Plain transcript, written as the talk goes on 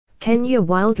Kenya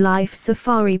Wildlife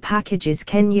Safari Packages.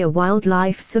 Kenya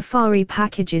Wildlife Safari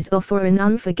Packages offer an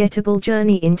unforgettable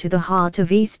journey into the heart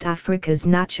of East Africa's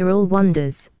natural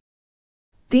wonders.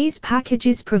 These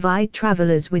packages provide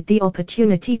travelers with the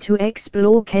opportunity to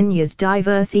explore Kenya's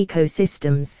diverse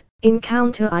ecosystems,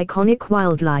 encounter iconic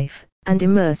wildlife, and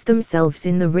immerse themselves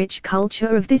in the rich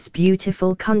culture of this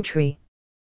beautiful country.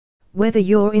 Whether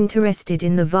you're interested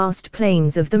in the vast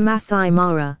plains of the Masai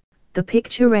Mara, the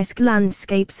picturesque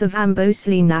landscapes of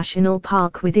Amboseli National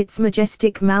Park with its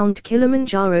majestic Mount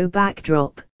Kilimanjaro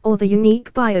backdrop, or the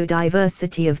unique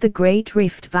biodiversity of the Great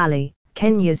Rift Valley,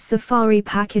 Kenya's safari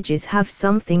packages have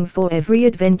something for every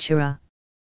adventurer.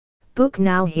 Book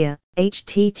now here,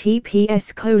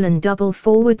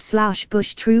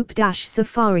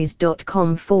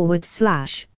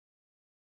 https://bushtroop-safaris.com/.